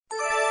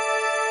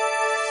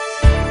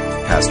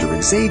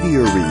Pastor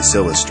Xavier Reese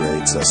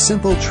illustrates a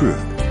simple truth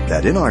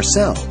that in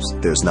ourselves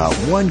there's not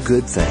one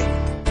good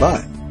thing,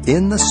 but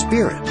in the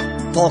Spirit.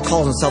 Paul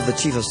calls himself the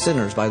chief of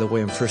sinners, by the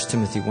way, in 1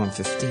 Timothy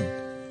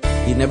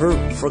 1:15. He never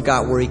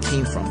forgot where he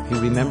came from. He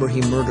remembered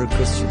he murdered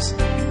Christians.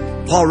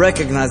 Paul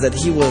recognized that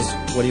he was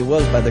what he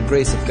was by the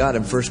grace of God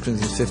in 1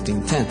 Corinthians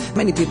 15:10.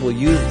 Many people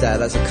use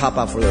that as a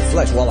cop-out for their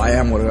flesh. Well, I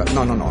am what I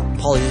am. No.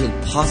 Paul uses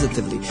it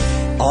positively.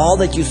 All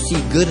that you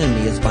see good in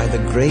me is by the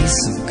grace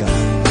of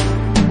God.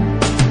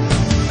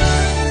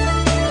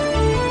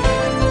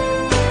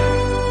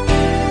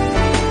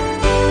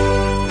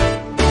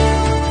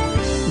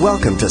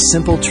 Welcome to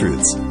Simple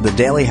Truths, the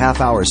daily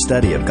half-hour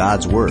study of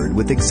God's Word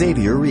with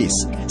Xavier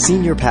Reese,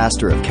 Senior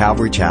Pastor of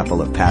Calvary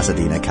Chapel of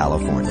Pasadena,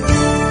 California.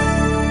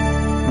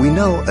 We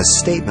know a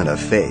statement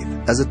of faith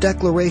as a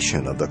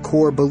declaration of the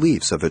core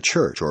beliefs of a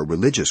church or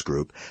religious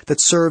group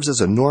that serves as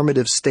a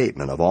normative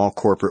statement of all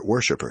corporate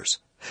worshipers.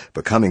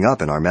 But coming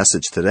up in our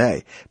message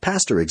today,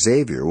 Pastor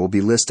Xavier will be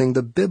listing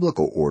the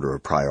biblical order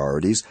of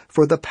priorities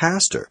for the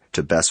pastor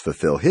to best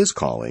fulfill his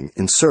calling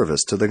in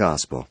service to the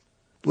gospel.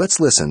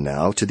 Let's listen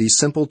now to these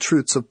simple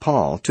truths of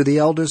Paul to the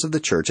elders of the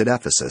church at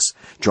Ephesus,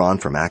 drawn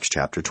from Acts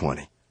chapter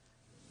 20.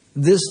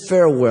 This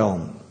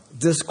farewell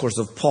discourse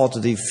of Paul to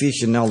the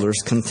Ephesian elders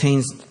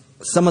contains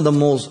some of the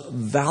most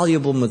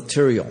valuable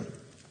material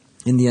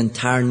in the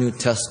entire New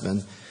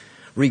Testament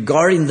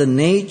regarding the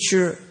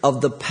nature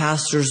of the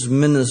pastor's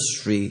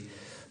ministry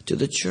to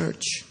the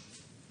church.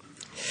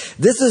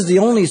 This is the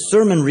only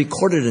sermon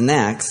recorded in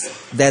Acts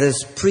that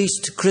is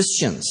preached to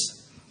Christians.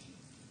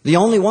 The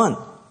only one.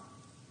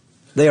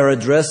 They are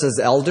addressed as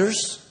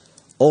elders,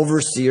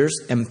 overseers,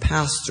 and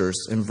pastors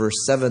in verse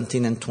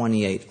 17 and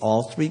 28.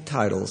 All three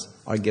titles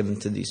are given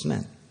to these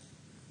men.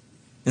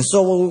 And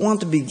so what we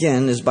want to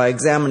begin is by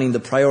examining the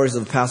priorities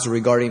of the pastor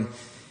regarding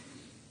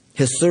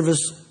his service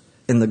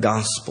in the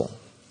gospel.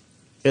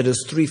 It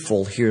is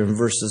threefold here in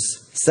verses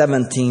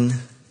 17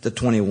 to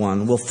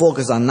 21. We'll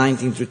focus on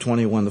 19 through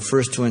 21, the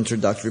first two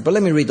introductory. But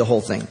let me read the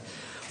whole thing.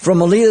 From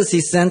Miletus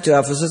he sent to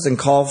Ephesus and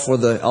called for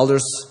the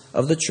elders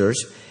of the church.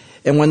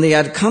 And when they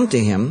had come to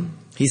him,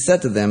 he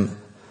said to them,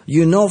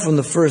 "You know from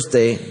the first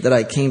day that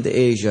I came to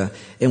Asia,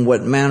 in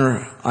what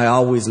manner I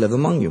always lived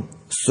among you,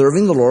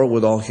 serving the Lord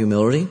with all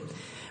humility,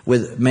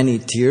 with many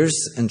tears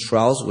and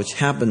trials which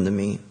happened to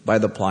me by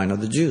the plying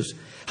of the Jews.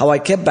 How I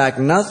kept back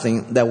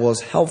nothing that was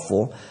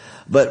helpful,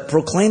 but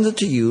proclaimed it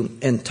to you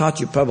and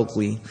taught you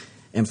publicly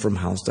and from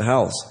house to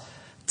house,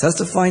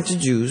 testifying to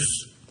Jews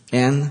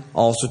and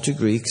also to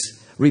Greeks,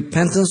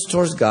 repentance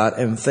towards God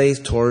and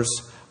faith towards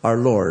our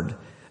Lord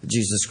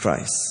Jesus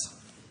Christ."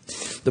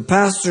 The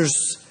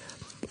pastor's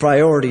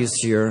priorities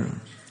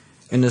here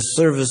in his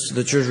service to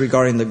the church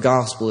regarding the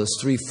gospel is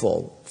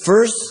threefold.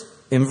 First,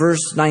 in verse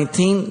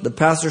 19, the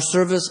pastor's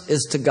service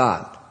is to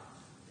God.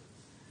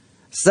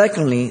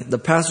 Secondly, the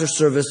pastor's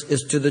service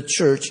is to the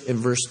church in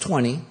verse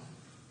 20.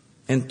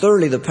 And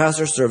thirdly, the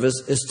pastor's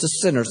service is to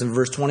sinners in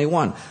verse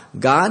 21.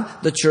 God,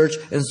 the church,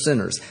 and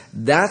sinners.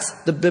 That's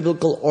the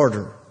biblical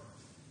order.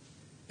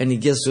 And he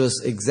gives to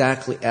us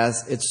exactly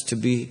as it's to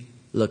be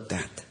looked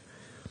at.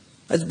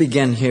 Let's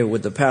begin here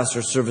with the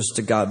pastor's service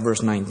to God,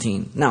 verse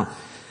 19. Now,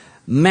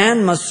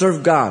 man must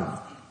serve God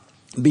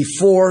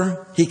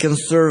before he can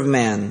serve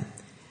man.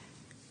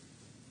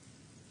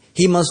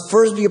 He must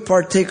first be a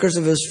partaker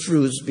of his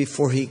fruits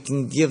before he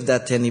can give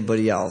that to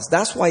anybody else.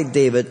 That's why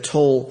David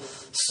told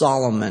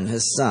Solomon,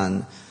 his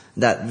son,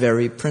 that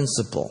very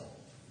principle.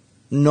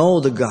 Know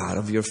the God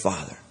of your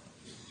father.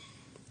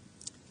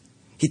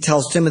 He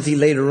tells Timothy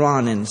later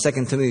on in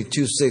 2 Timothy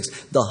 2:6,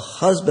 the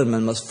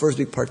husbandman must first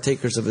be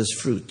partakers of his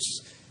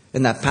fruits.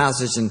 In that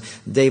passage in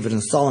David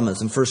and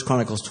Solomon's in 1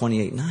 Chronicles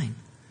 28:9.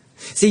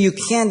 See, you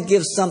can't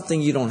give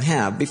something you don't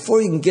have.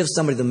 Before you can give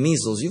somebody the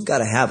measles, you've got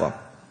to have them.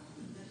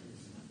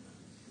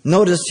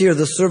 Notice here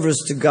the service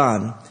to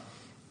God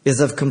is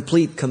of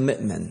complete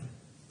commitment,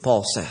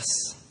 Paul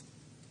says.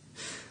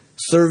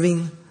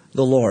 Serving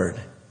the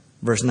Lord,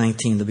 verse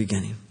 19, the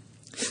beginning.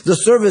 The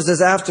service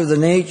is after the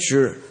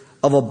nature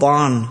of a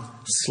bond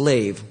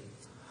slave,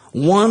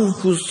 one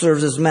who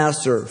serves his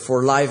master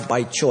for life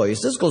by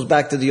choice. This goes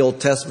back to the Old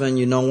Testament.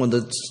 You know, when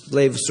the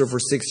slave served for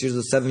 6 years,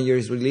 the 7th year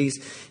he's released.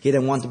 He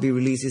didn't want to be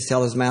released. He'd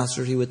tell his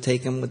master he would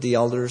take him with the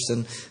elders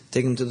and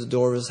take him to the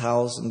door of his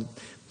house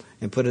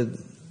and put it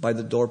by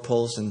the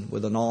doorpost and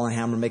with an awl and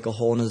hammer make a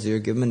hole in his ear,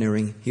 give him an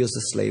earring. He was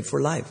a slave for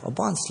life, a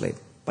bond slave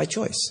by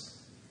choice,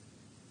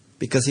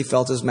 because he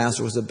felt his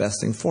master was the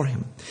best thing for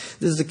him.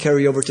 This is the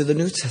carryover to the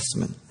New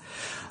Testament.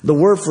 The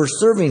word for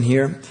serving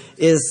here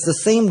is the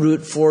same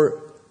root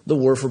for the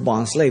word for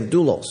bond slave,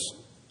 doulos,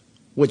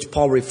 which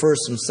Paul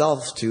refers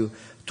himself to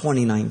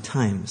 29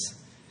 times.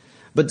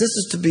 But this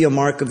is to be a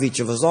mark of each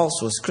of us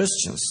also as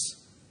Christians.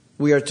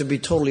 We are to be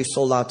totally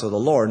sold out to the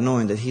Lord,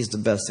 knowing that he's the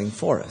best thing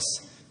for us.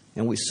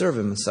 And we serve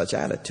him in such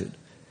attitude.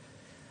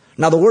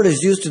 Now the word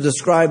is used to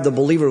describe the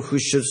believer who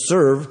should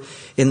serve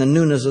in the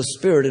newness of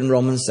spirit in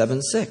Romans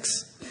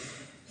 7:6.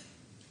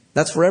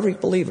 That's for every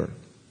believer,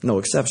 no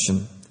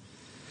exception.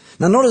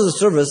 Now notice the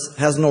service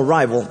has no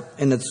rival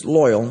and it's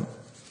loyal.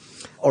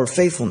 or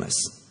faithfulness.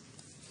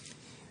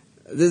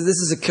 This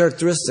is a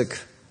characteristic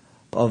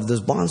of this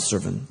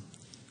bondservant,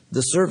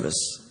 the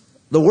service.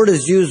 The word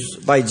is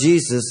used by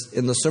Jesus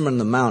in the Sermon on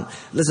the Mount.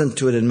 Listen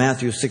to it in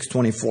Matthew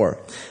 6:24.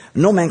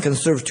 No man can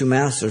serve two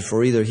masters,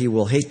 for either he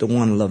will hate the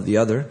one and love the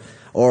other,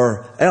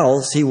 or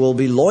else he will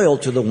be loyal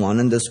to the one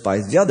and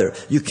despise the other.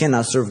 You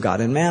cannot serve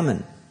God and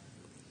mammon.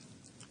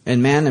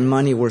 And man and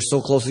money were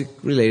so closely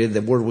related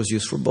that word was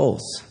used for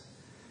both.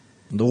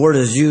 The word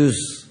is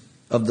used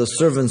of the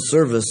servant's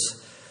service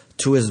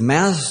to his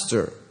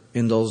master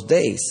in those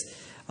days.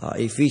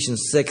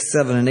 Ephesians 6,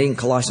 7, and 8, and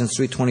Colossians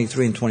 3,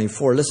 23 and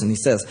 24. Listen, he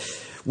says,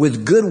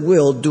 with good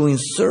will doing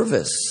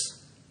service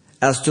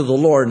as to the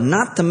Lord,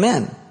 not to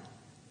men.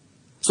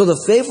 So the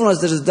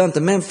faithfulness that is done to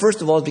men,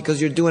 first of all, is because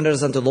you're doing it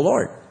as unto the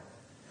Lord.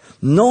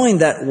 Knowing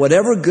that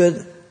whatever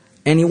good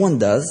anyone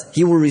does,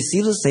 he will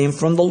receive the same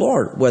from the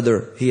Lord,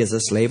 whether he is a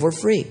slave or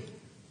free.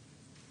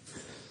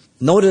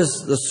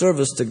 Notice the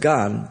service to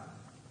God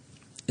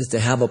is to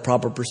have a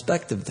proper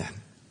perspective then.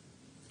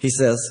 He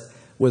says,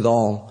 with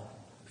all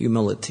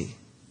humility.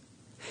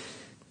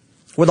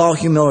 With all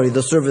humility,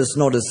 the service,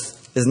 notice,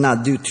 is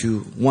not due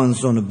to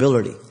one's own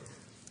ability,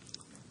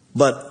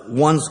 but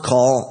one's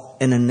call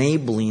and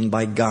enabling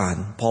by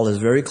God. Paul is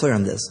very clear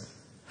on this.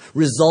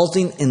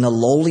 Resulting in the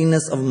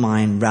lowliness of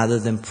mind rather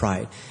than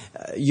pride.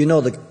 You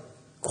know the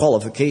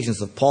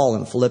qualifications of Paul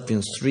in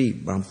Philippians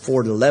 3, around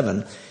 4 to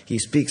 11. He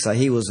speaks how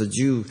he was a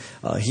Jew,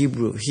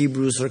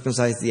 Hebrew,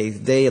 circumcised the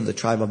 8th day, of the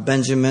tribe of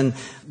Benjamin.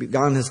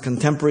 Beyond his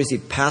contemporaries, he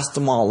passed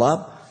them all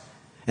up.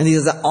 And he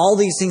says that all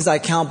these things I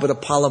count but a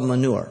pile of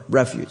manure,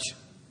 refuge,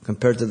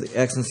 compared to the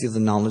excellency of the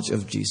knowledge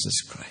of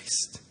Jesus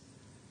Christ.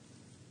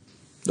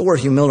 The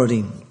word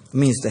humility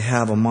means to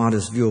have a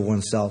modest view of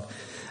oneself,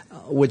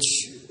 which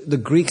the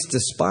Greeks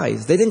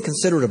despised. They didn't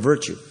consider it a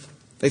virtue.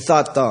 They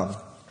thought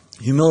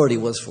humility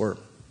was for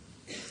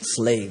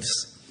slaves,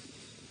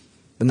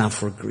 but not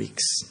for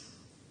Greeks.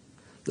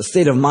 The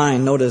state of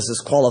mind, notice,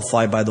 is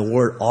qualified by the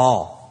word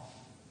all.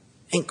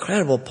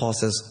 Incredible, Paul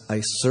says,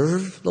 I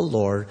serve the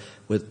Lord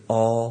with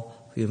all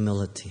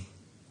humility.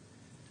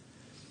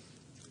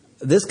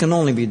 This can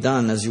only be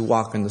done as you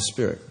walk in the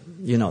Spirit.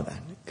 You know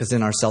that, because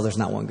in ourselves there's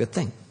not one good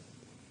thing.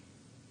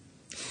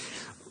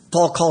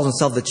 Paul calls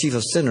himself the chief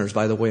of sinners,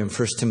 by the way, in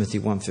 1 Timothy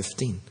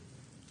 1:15.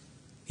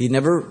 He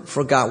never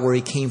forgot where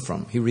he came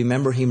from. He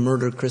remembered he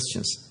murdered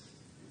Christians.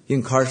 He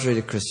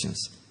incarcerated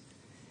Christians.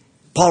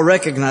 Paul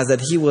recognized that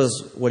he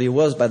was what he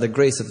was by the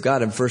grace of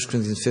God in 1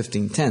 Corinthians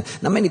 15:10.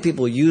 Now, many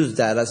people use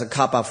that as a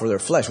cop-out for their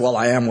flesh. Well,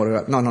 I am what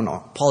I am.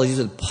 No. Paul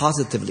used it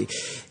positively.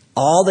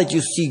 All that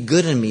you see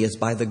good in me is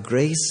by the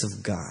grace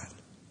of God.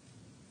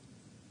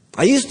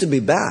 I used to be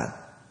bad.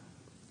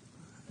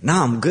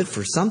 Now I'm good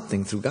for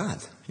something through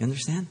God. You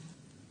understand?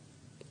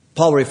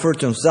 Paul referred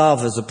to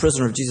himself as a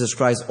prisoner of Jesus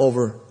Christ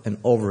over and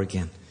over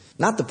again.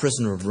 Not the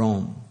prisoner of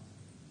Rome.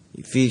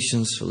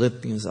 Ephesians,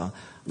 Philippians,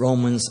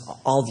 Romans,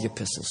 all the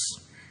epistles.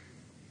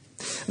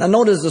 Now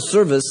notice the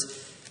service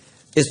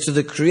is to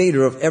the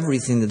creator of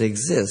everything that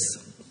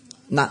exists,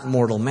 not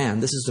mortal man.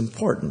 This is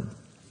important.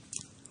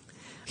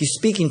 He's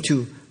speaking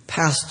to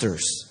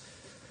pastors,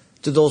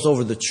 to those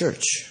over the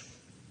church.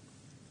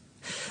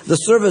 The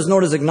service,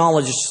 notice,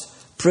 acknowledges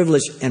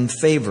privilege and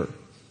favor.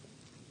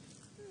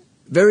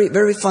 Very,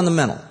 very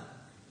fundamental.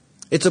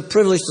 It's a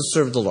privilege to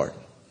serve the Lord,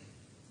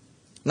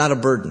 not a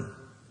burden.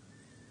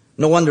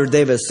 No wonder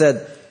David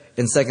said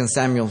in 2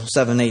 Samuel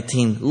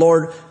 7:18,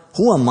 Lord,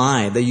 who am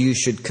I that you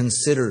should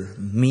consider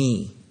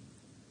me?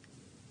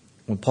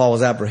 When Paul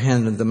was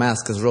apprehended on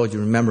Damascus Road, you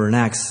remember in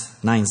Acts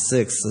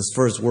 9:6, his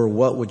first word,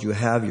 what would you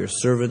have your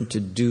servant to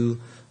do,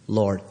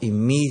 Lord?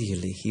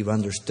 Immediately he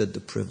understood the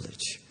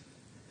privilege.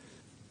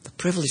 The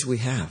privilege we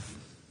have.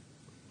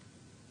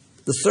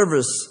 The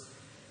service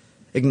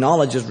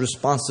acknowledges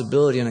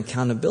responsibility and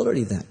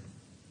accountability then.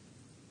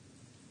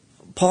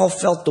 Paul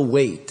felt the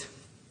weight,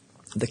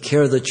 the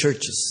care of the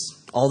churches,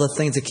 all the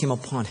things that came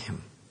upon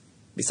him.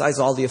 Besides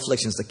all the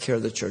afflictions, the care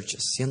of the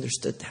churches. He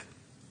understood that.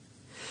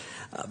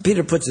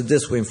 Peter puts it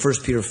this way in 1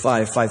 Peter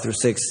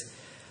 5:5-6.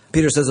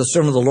 Peter says, the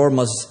servant of the Lord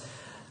must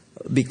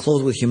be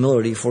clothed with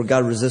humility, for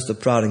God resists the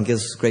proud and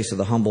gives grace to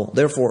the humble.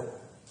 Therefore,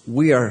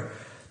 we are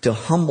to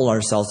humble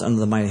ourselves under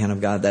the mighty hand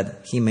of God,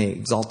 that he may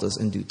exalt us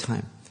in due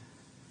time.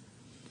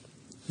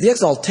 The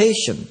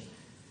exaltation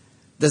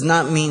does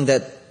not mean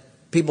that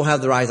people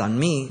have their eyes on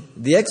me.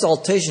 The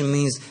exaltation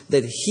means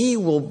that he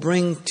will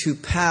bring to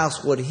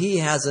pass what he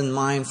has in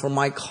mind for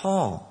my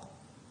call.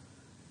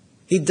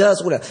 He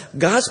does whatever.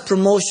 God's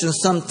promotions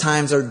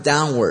sometimes are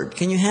downward.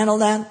 Can you handle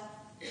that?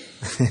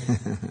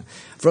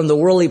 From the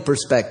worldly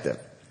perspective.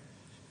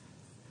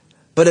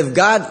 But if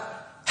God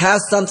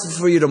has something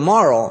for you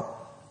tomorrow,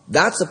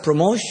 that's a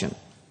promotion.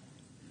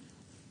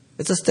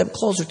 It's a step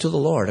closer to the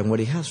Lord and what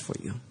he has for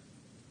you.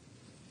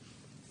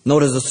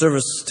 Notice the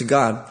service to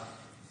God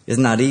is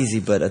not easy,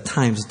 but at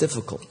times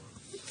difficult.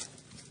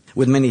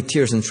 With many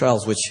tears and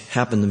trials which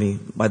happened to me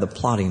by the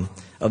plotting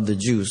of the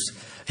Jews.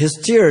 His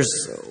tears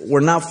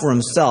were not for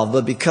himself,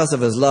 but because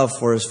of his love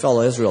for his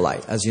fellow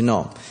Israelite, as you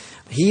know.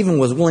 He even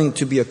was willing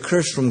to be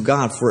accursed from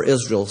God for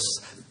Israel's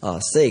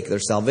sake, their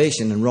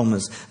salvation, in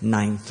Romans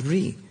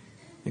 9:3.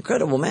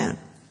 Incredible man.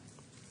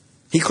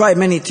 He cried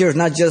many tears,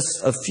 not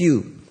just a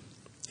few.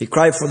 He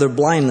cried for their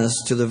blindness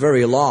to the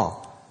very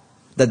law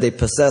that they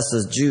possess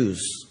as Jews,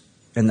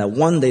 and that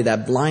one day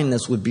that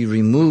blindness would be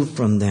removed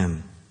from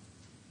them.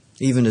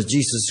 Even as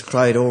Jesus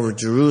cried over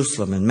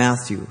Jerusalem in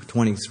Matthew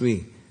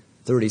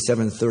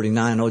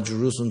 23:37-39, "Oh,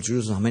 Jerusalem,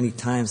 Jerusalem, how many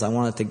times I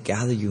wanted to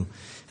gather you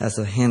as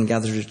a hen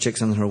gathers her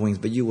chicks under her wings,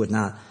 but you would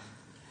not.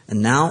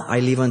 And now I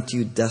leave unto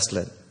you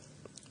desolate.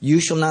 You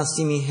shall not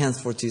see me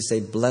henceforth till you say,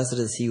 Blessed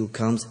is he who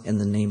comes in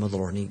the name of the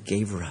Lord." And he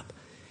gave her up.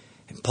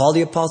 And Paul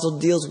the Apostle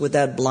deals with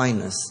that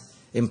blindness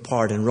in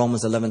part in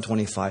Romans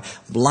 11:25.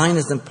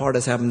 Blindness in part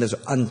has happened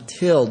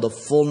until the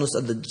fullness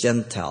of the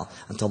Gentile,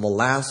 until the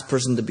last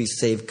person to be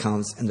saved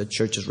comes and the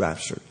church is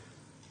raptured.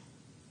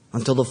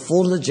 Until the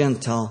fullness of the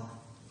Gentile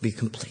be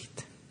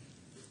complete.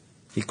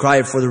 He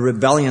cried for the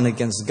rebellion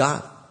against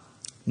God,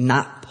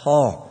 not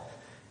Paul.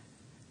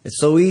 It's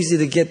so easy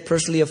to get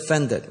personally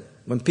offended.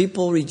 When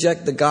people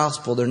reject the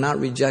gospel, they're not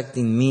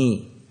rejecting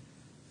me.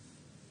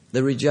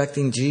 They're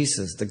rejecting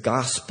Jesus, the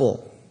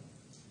gospel.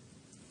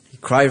 He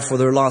cried for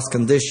their lost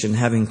condition,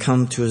 having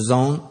come to his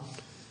own.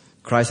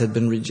 Christ had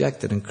been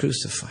rejected and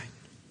crucified.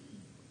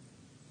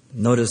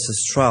 Notice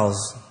his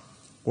trials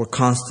were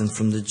constant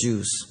from the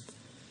Jews,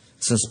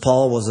 since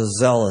Paul was as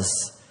zealous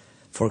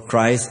for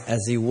Christ as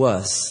he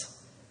was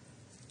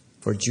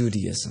for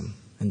Judaism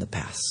in the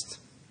past.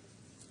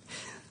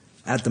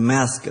 At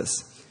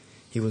Damascus,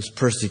 he was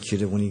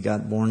persecuted when he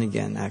got born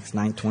again, Acts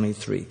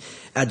 9:23.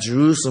 At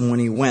Jerusalem when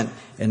he went,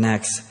 in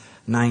Acts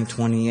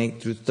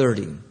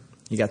 9:28-30.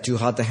 He got too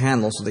hot to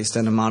handle, so they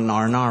sent him out in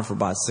R&R for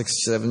about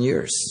 6-7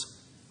 years.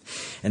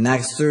 In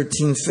Acts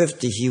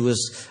 13:50, he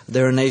was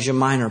there in Asia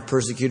Minor,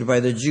 persecuted by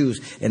the Jews.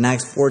 In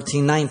Acts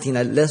 14:19,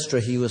 at Lystra,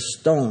 he was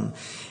stoned.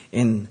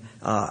 In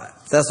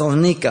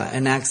Thessalonica,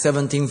 in Acts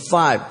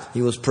 17:5,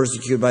 he was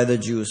persecuted by the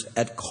Jews.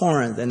 At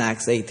Corinth, in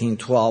Acts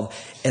 18:12.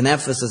 In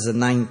Ephesus, in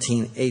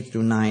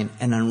 19:8-9.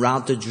 And en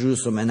route to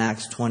Jerusalem, in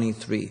Acts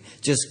 23.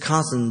 Just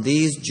constant,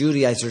 these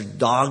Judaizers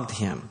dogged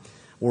him.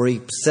 Where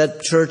he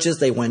set churches,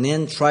 they went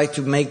in, tried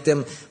to make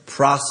them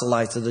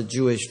proselytes of the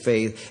Jewish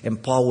faith,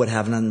 and Paul would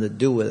have nothing to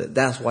do with it.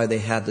 That's why they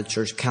had the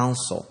church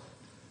council.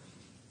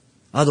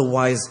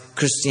 Otherwise,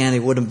 Christianity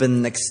would have been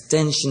an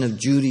extension of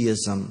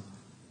Judaism.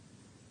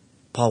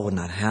 Paul would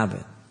not have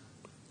it.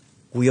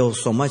 We owe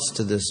so much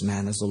to this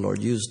man as the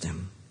Lord used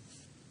him.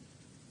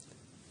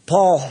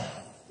 Paul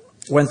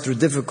went through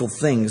difficult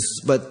things,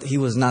 but he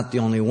was not the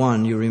only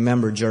one. You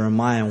remember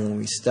Jeremiah when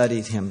we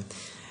studied him.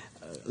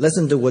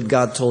 Listen to what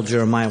God told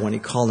Jeremiah when he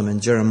called him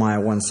in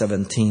Jeremiah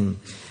 1:17.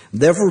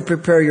 "Therefore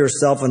prepare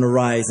yourself and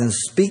arise and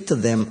speak to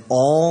them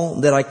all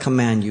that I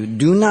command you.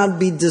 Do not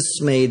be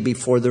dismayed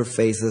before their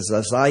faces,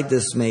 as I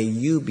dismay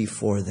you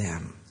before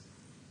them."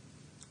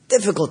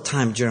 Difficult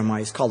time,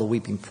 Jeremiah. He's called a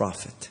weeping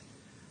prophet.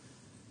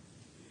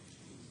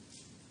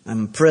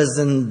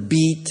 Imprisoned,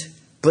 beat,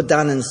 put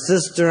down in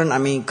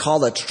cistern.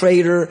 Called a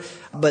traitor.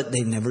 But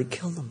they never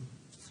killed him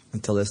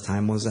until his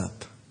time was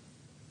up.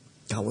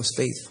 God was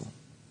faithful.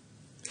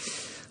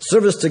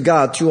 Service to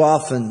God too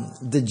often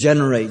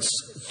degenerates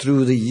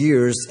through the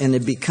years, and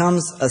it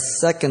becomes a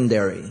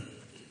secondary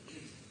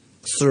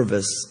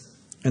service,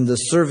 and the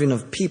serving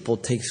of people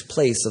takes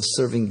place of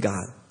serving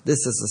God.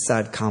 This is a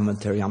sad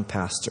commentary on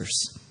pastors.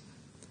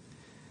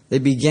 They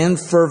begin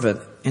fervent,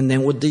 and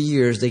then with the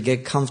years they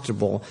get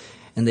comfortable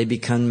and they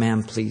become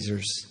man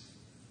pleasers.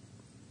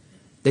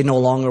 They no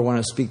longer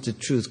want to speak the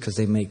truth because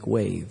they make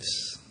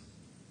waves.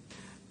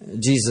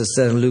 Jesus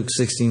said in Luke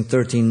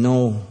 16:13,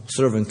 "No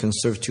servant can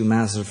serve two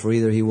masters, for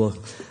either he will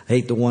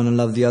hate the one and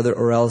love the other,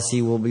 or else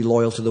he will be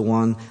loyal to the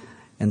one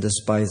and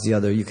despise the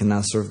other. You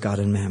cannot serve God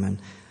and mammon."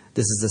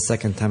 This is the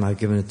second time I've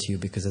given it to you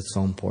because it's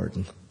so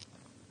important.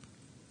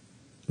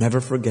 Never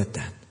forget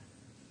that.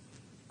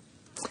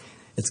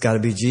 It's got to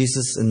be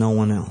Jesus and no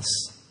one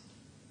else.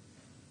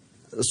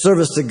 The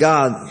service to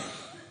God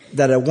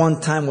that at one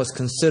time was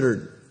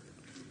considered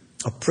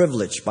a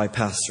privilege by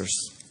pastors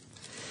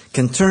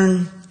can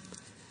turn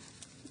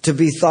to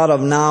be thought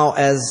of now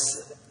as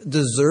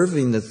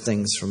deserving the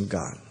things from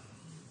God.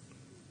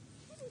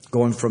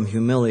 Going from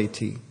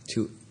humility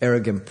to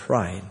arrogant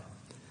pride.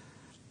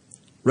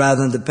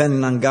 Rather than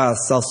depending on God,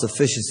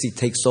 self-sufficiency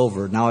takes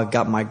over. Now I've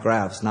got my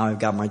graphs. Now I've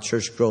got my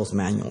church growth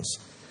manuals.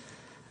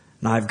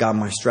 Now I've got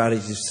my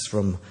strategies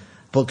from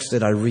books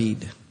that I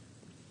read.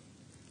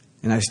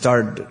 And I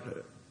started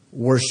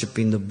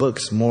worshiping the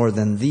books more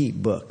than the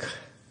book.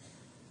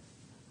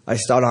 I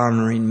start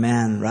honoring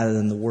man rather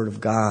than the Word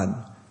of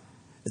God.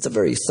 It's a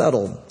very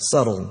subtle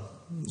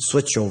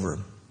switchover.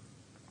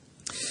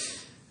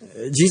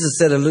 Jesus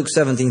said in Luke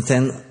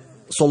 17:10,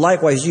 "So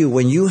likewise you,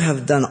 when you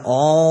have done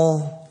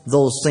all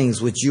those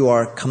things which you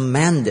are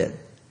commanded,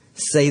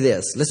 say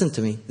this." Listen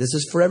to me. This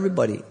is for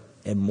everybody,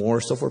 and more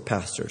so for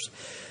pastors.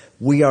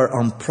 "We are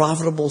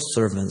unprofitable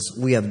servants.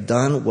 We have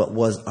done what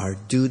was our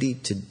duty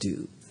to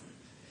do."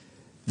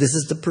 This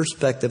is the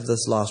perspective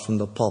that's lost from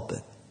the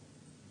pulpit.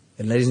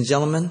 And ladies and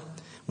gentlemen,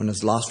 When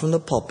it's lost from the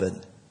pulpit,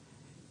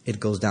 it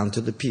goes down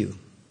to the pew.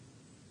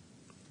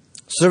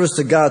 Service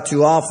to God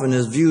too often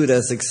is viewed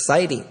as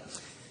exciting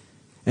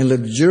and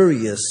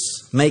luxurious,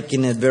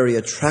 making it very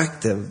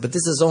attractive. But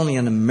this is only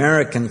an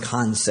American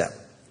concept.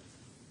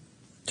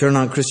 Turn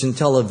on Christian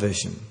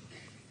television.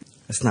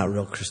 It's not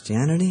real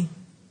Christianity.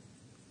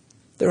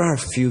 There are a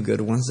few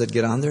good ones that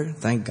get on there.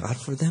 Thank God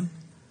for them.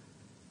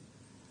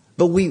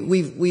 But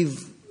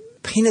we've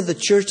painted the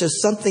church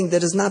as something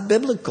that is not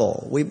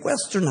biblical. We've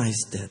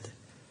westernized it.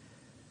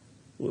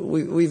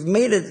 We've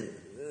made it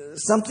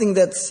something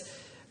that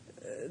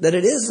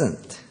it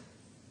isn't.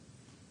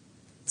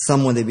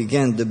 Some, when they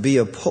begin to be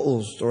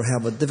opposed or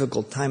have a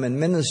difficult time in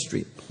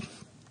ministry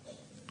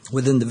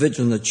with individuals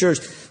in the church,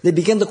 they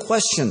begin to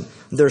question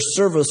their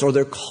service or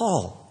their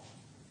call.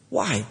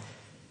 Why?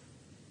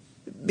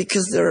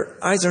 Because their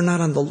eyes are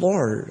not on the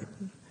Lord.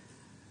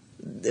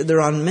 They're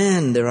on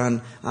men. They're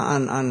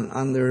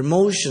on their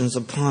emotions,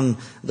 upon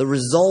the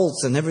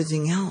results and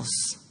everything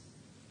else.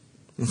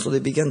 And so they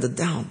begin to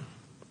doubt.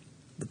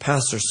 The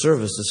pastor's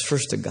service is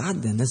first to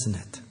God then, isn't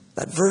it?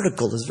 That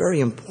vertical is very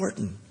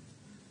important.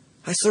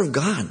 I serve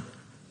God.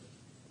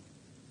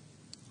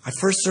 I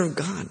first serve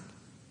God.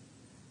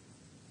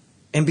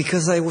 And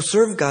because I will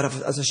serve God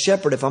as a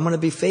shepherd, if I'm going to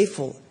be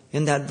faithful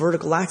in that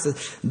vertical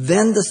axis,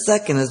 then the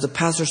second is the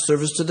pastor's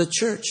service to the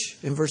church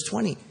in verse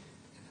 20.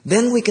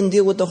 Then we can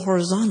deal with the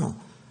horizontal.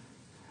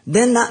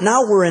 Then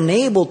now we're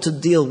enabled to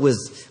deal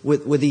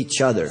with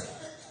each other.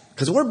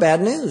 Because we're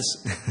bad news.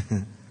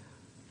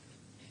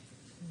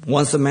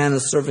 Once a man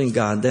is serving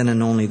God, then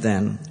and only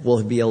then will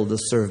he be able to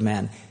serve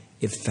man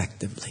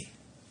effectively.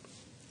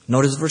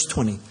 Notice verse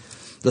 20.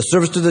 The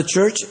service to the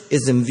church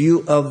is in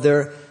view of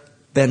their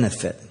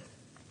benefit.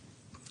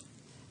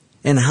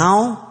 And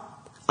how?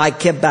 I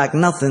kept back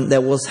nothing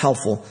that was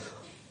helpful.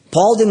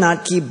 Paul did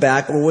not keep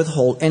back or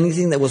withhold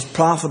anything that was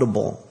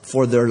profitable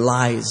for their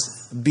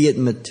lives, be it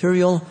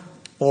material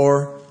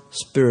or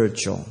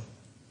spiritual.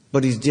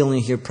 But he's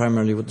dealing here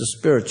primarily with the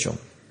spiritual.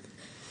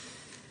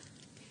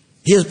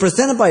 He is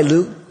presented by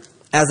Luke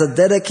as a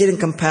dedicated,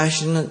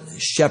 compassionate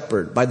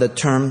shepherd by the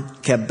term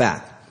kept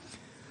back.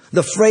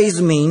 The phrase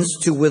means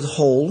to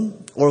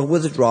withhold or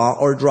withdraw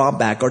or draw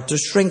back or to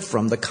shrink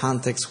from. The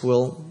context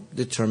will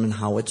determine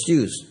how it's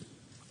used.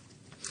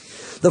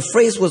 The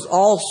phrase was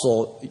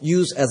also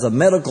used as a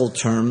medical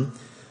term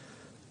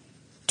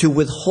to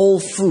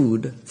withhold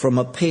food from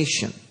a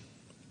patient.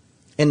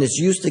 And it's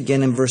used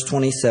again in verse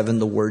 27,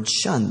 the word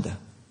shunned.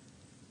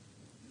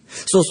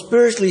 So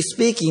spiritually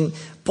speaking,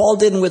 Paul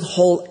didn't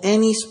withhold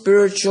any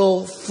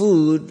spiritual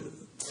food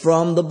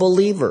from the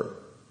believer.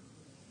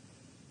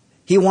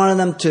 He wanted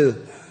them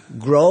to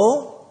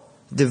grow,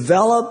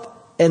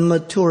 develop, and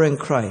mature in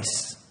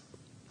Christ.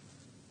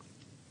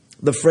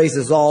 The phrase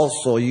is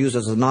also used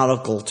as a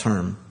nautical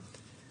term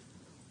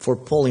for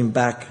pulling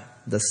back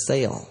the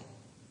sail.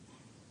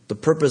 The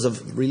purpose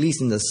of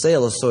releasing the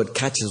sail is so it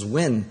catches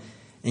wind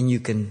and you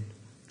can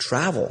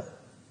travel.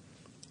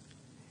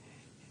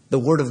 The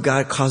Word of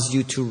God causes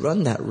you to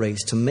run that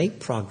race, to make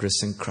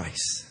progress in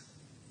Christ.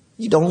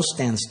 You don't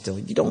stand still.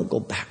 You don't go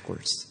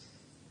backwards.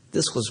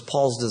 This was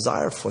Paul's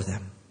desire for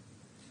them.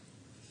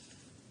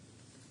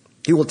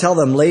 He will tell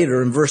them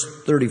later in verse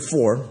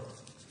 34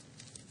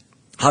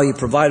 how he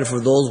provided for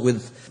those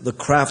with the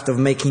craft of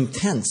making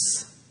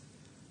tents.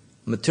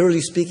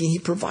 Materially speaking, he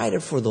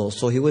provided for those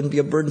so he wouldn't be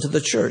a burden to the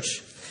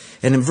church.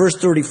 And in verse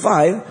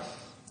 35,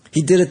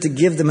 he did it to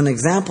give them an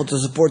example to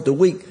support the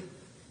weak,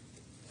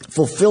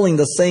 fulfilling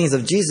the sayings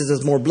of Jesus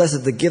is more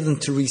blessed to give than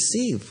to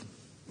receive.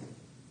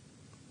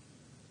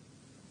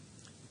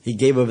 He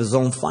gave of his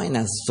own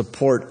finances to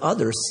support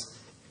others.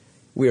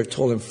 We are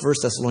told in 1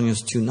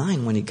 Thessalonians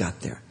 2:9 when he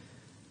got there.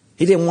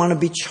 He didn't want to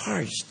be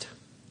charged.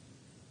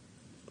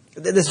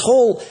 This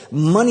whole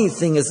money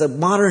thing is a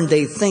modern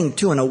day thing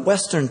too, and a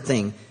Western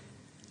thing.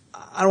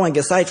 I don't want to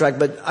get sidetracked,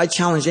 but I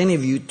challenge any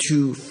of you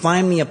to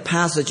find me a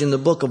passage in the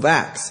book of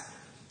Acts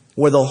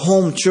where the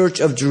home church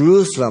of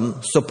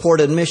Jerusalem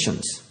supported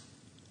missions.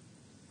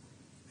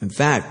 In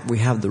fact, we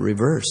have the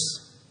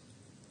reverse.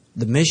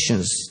 The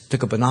missions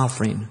took up an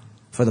offering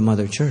for the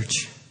mother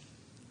church.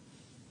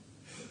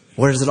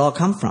 Where does it all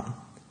come from?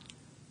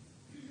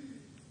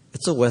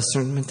 It's a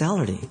Western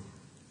mentality.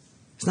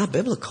 It's not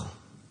biblical.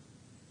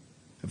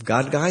 If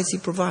God guides, He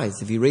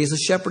provides. If He raises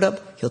a shepherd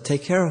up, He'll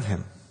take care of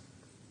him.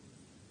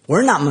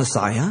 We're not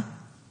Messiah.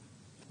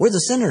 We're the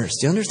sinners.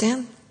 Do you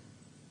understand?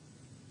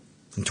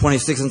 In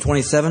 26 and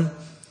 27,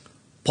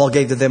 Paul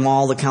gave to them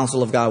all the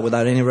counsel of God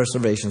without any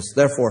reservations.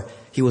 Therefore,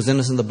 he was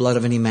innocent of the blood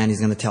of any man, he's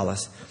going to tell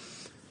us.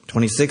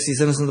 26,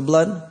 he's innocent of the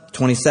blood.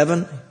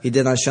 27, he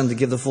did not shun to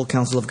give the full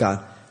counsel of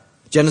God.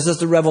 Genesis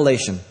to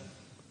Revelation.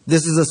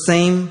 This is the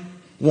same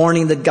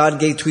warning that God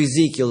gave to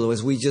Ezekiel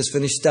as we just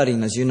finished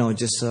studying, as you know,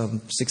 just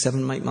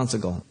 6-7 months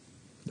ago.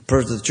 The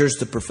purpose of the church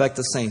to perfect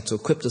the saints, to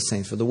equip the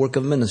saints for the work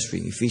of ministry.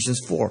 Ephesians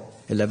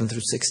 4:11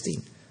 through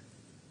 16.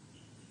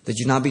 That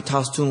you not be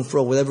tossed to and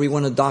fro with every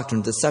wind of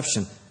doctrine,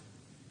 deception,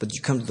 but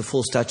you come to the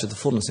full stature of the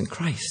fullness in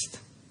Christ.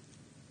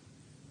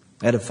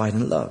 Edified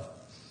in love.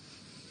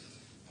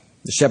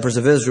 The shepherds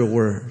of Israel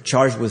were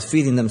charged with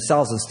feeding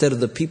themselves instead of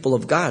the people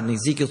of God in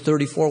Ezekiel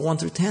 34, 1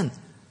 through 10.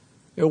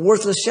 They're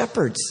worthless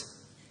shepherds.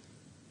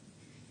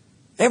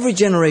 Every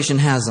generation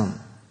has them.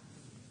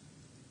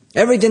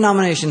 Every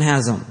denomination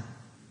has them.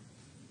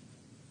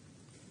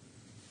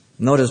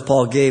 Notice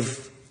Paul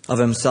gave of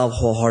himself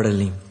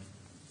wholeheartedly.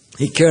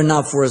 He cared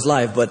not for his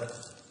life, but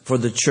for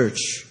the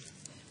church.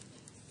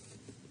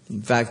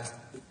 In fact,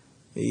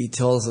 he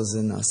tells us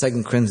in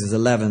 2 Corinthians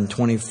 11,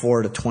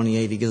 24 to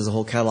 28, he gives a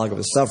whole catalog of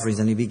his sufferings,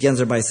 and he begins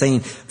there by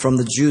saying, from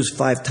the Jews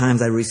 5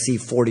 times I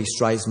received 40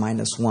 stripes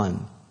minus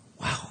 1.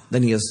 Wow.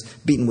 Then he was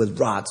beaten with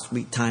rods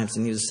 3 times,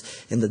 and he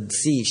was in the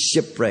sea,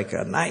 shipwreck,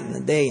 a night and a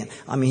day.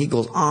 I mean, he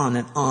goes on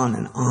and on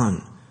and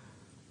on.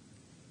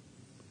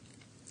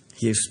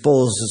 He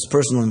exposed his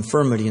personal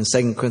infirmity in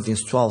 2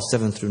 Corinthians 12,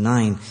 7 through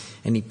 9,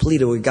 and he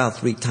pleaded with God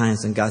 3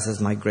 times, and God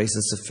says, my grace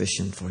is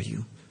sufficient for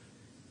you.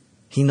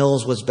 He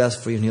knows what's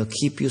best for you, and He'll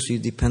keep you so you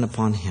depend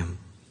upon Him.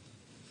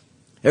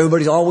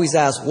 Everybody's always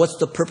asked, what's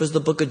the purpose of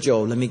the book of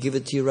Job? Let me give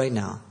it to you right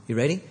now. You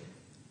ready?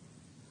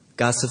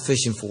 God's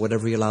sufficient for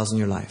whatever He allows in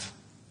your life.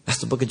 That's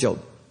the book of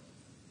Job.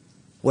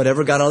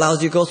 Whatever God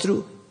allows you to go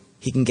through,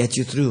 He can get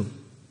you through.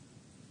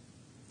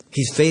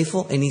 He's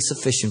faithful and He's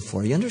sufficient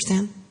for you. You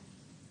understand?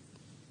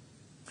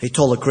 He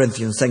told the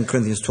Corinthians, 2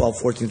 Corinthians 12,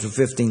 14 through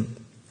 15,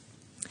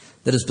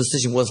 that His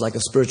position was like a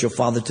spiritual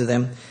father to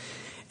them,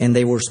 and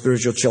they were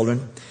spiritual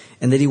children,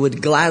 and that He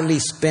would gladly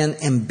spend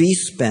and be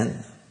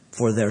spent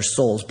for their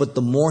souls. But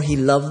the more He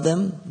loved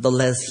them, the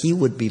less He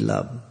would be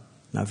loved.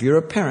 Now, if you're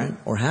a parent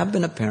or have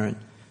been a parent,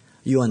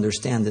 you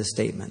understand this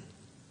statement.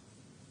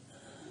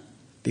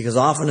 Because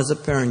often as a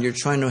parent, you're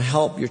trying to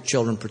help your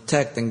children,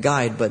 protect and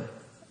guide, but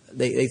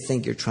they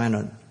think you're trying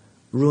to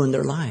ruin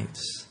their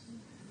lives.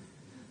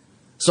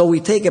 So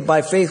we take it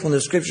by faith when the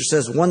Scripture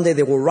says, one day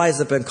they will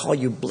rise up and call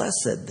you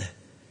blessed.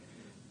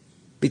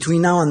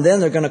 Between now and then,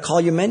 they're going to call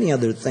you many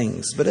other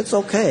things, but it's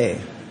okay.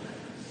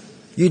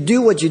 You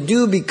do what you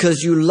do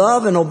because you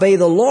love and obey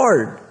the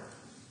Lord.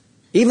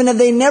 Even if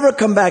they never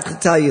come back to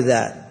tell you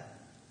that.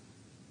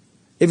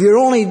 If you're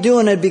only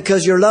doing it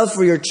because your love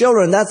for your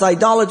children, that's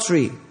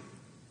idolatry.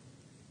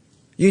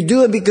 You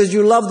do it because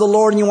you love the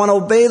Lord and you want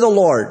to obey the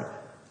Lord.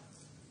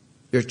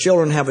 Your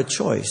children have a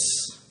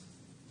choice.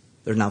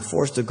 They're not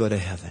forced to go to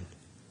heaven.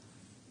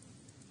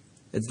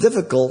 It's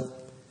difficult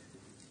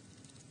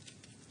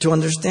to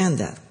understand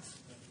that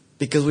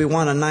because we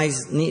want a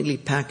nice, neatly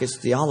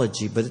packaged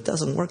theology, but it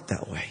doesn't work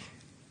that way.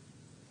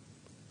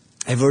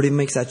 Everybody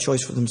makes that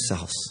choice for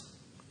themselves.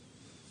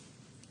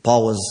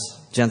 Paul was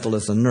gentle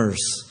as a nurse.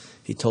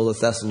 He told the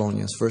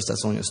Thessalonians, 1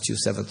 Thessalonians 2,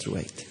 7 through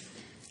 8.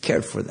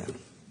 Cared for them.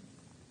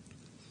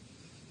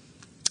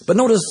 But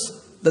notice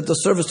that the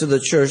service to the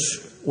church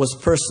was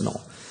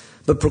personal,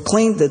 but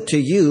proclaimed it to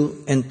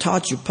you and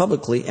taught you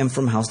publicly and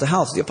from house to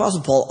house. The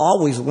Apostle Paul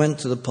always went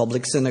to the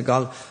public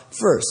synagogue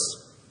first,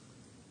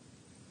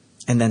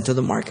 and then to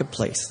the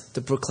marketplace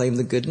to proclaim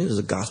the good news,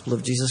 the gospel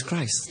of Jesus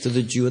Christ, to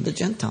the Jew and the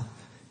Gentile.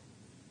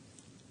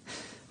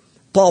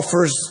 Paul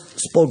first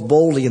spoke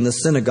boldly in the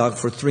synagogue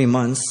for 3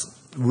 months,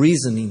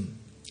 reasoning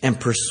and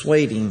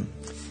persuading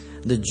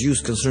the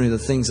Jews concerning the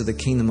things of the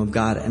kingdom of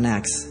God in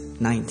Acts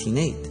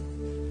 19:8.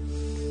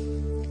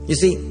 You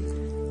see,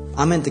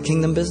 I'm into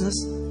kingdom business.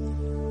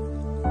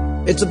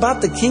 It's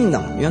about the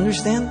kingdom, you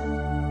understand?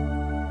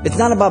 It's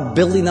not about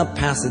building up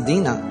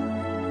Pasadena.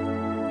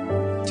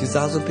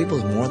 2,000 people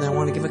is more than I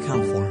want to give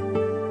account for.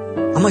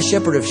 I'm a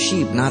shepherd of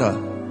sheep, not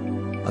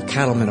a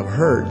cattleman of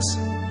herds.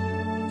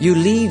 You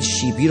lead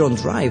sheep, you don't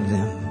drive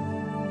them.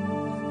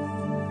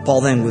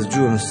 Paul then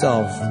withdrew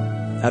himself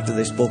after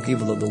they spoke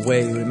evil of the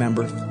way, you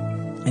remember?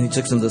 And he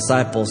took some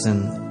disciples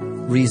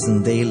and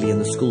reasoned daily in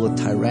the school of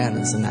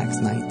Tyrannus in Acts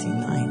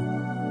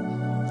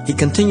 19:9. He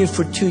continued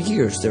for 2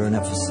 years there in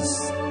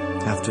Ephesus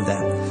after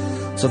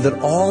that, so that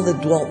all that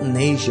dwelt in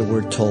Asia,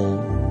 we're told,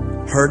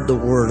 heard the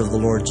word of the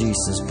Lord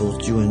Jesus,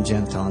 both Jew and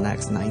Gentile, in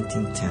Acts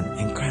 19:10.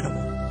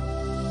 Incredible.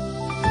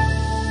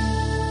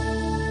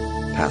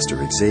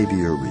 Pastor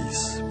Xavier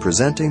Reese,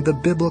 presenting the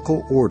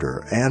biblical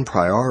order and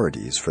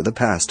priorities for the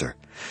pastor,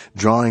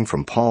 drawing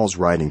from Paul's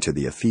writing to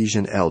the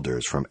Ephesian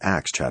elders from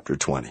Acts chapter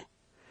 20.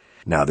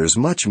 Now there's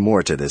much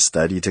more to this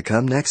study to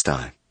come next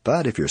time,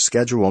 but if your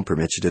schedule won't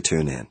permit you to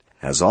tune in,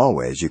 as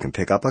always, you can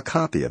pick up a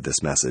copy of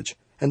this message,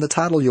 and the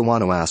title you'll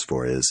want to ask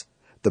for is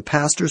The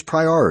Pastor's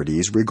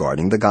Priorities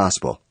Regarding the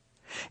Gospel.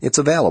 It's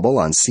available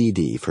on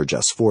CD for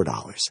just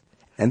 $4.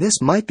 And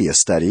this might be a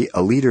study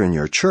a leader in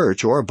your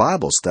church or a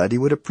Bible study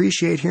would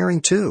appreciate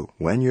hearing too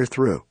when you're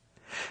through.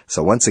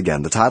 So once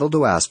again, the title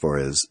to ask for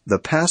is The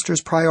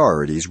Pastor's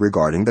Priorities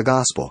Regarding the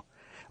Gospel,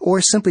 or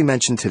simply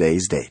mention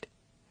today's date.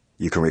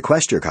 You can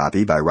request your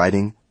copy by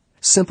writing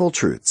Simple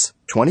Truths,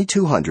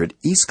 2200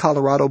 East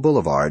Colorado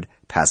Boulevard,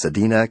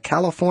 Pasadena,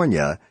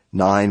 California,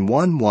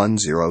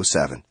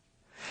 91107.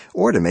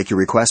 Or to make your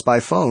request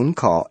by phone,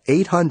 call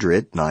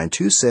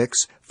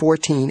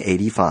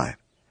 800-926-1485.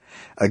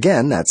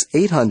 Again, that's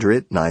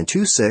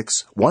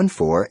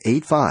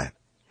 800-926-1485.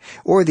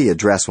 Or the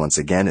address once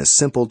again is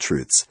Simple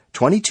Truths,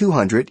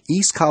 2200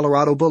 East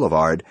Colorado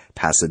Boulevard,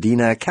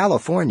 Pasadena,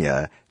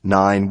 California,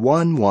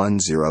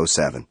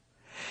 91107.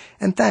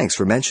 And thanks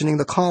for mentioning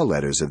the call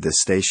letters of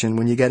this station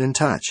when you get in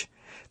touch.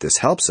 This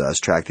helps us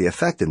track the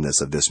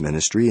effectiveness of this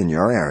ministry in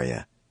your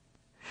area.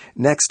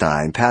 Next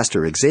time,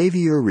 Pastor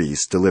Xavier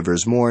Reese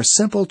delivers more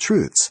simple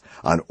truths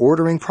on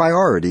ordering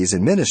priorities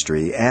in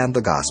ministry and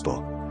the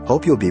gospel.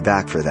 Hope you'll be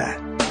back for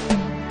that.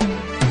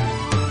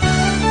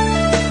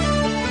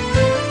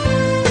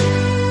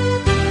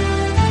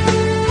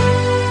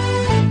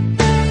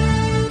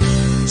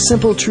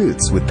 Simple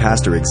Truths with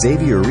Pastor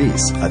Xavier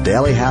Reese, a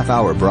daily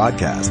half-hour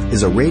broadcast,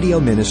 is a radio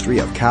ministry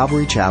of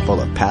Calvary Chapel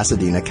of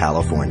Pasadena,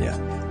 California.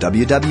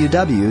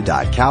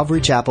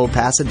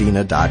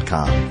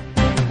 www.calvarychapelpasadena.com